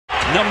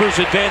Numbers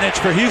advantage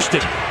for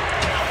Houston.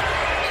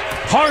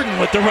 Harden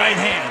with the right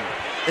hand.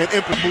 And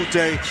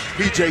Impamute,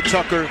 P.J.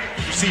 Tucker,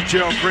 you see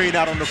Gerald Green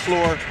out on the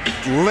floor.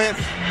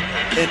 Length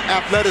and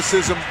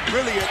athleticism,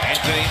 really.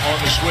 Anthony on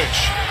the switch.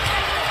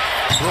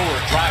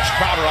 Brewer drives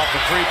Crowder off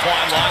the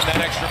three-point line,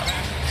 that extra.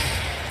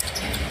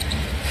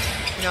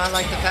 You know, I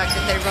like the fact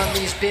that they run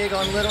these big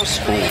on little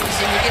screens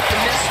and you get the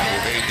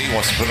mismatch. AD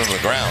wants to put it on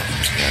the ground.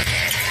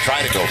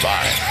 Try to go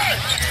by.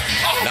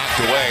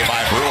 Knocked away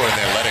by Brewer and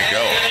they let it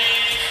go.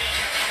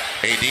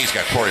 AD's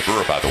got Corey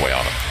Brewer, by the way,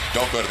 on him.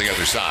 Don't go to the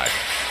other side.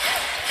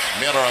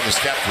 Miller on the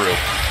step through.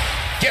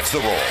 Gets the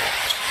roll.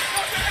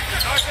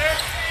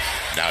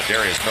 Now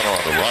Darius Miller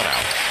on the run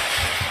out.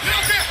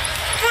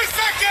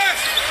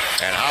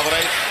 And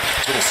Holiday,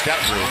 little step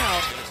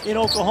through. In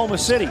Oklahoma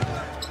City.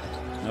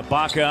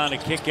 Ibaka on a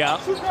kick out.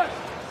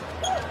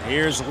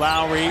 Here's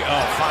Lowry.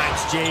 Oh,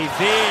 finds JV.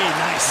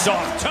 Nice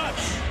soft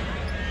touch.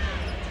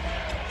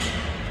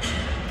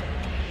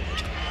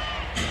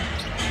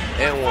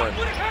 And one.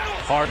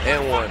 Hard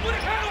and one.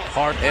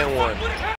 Hard and one.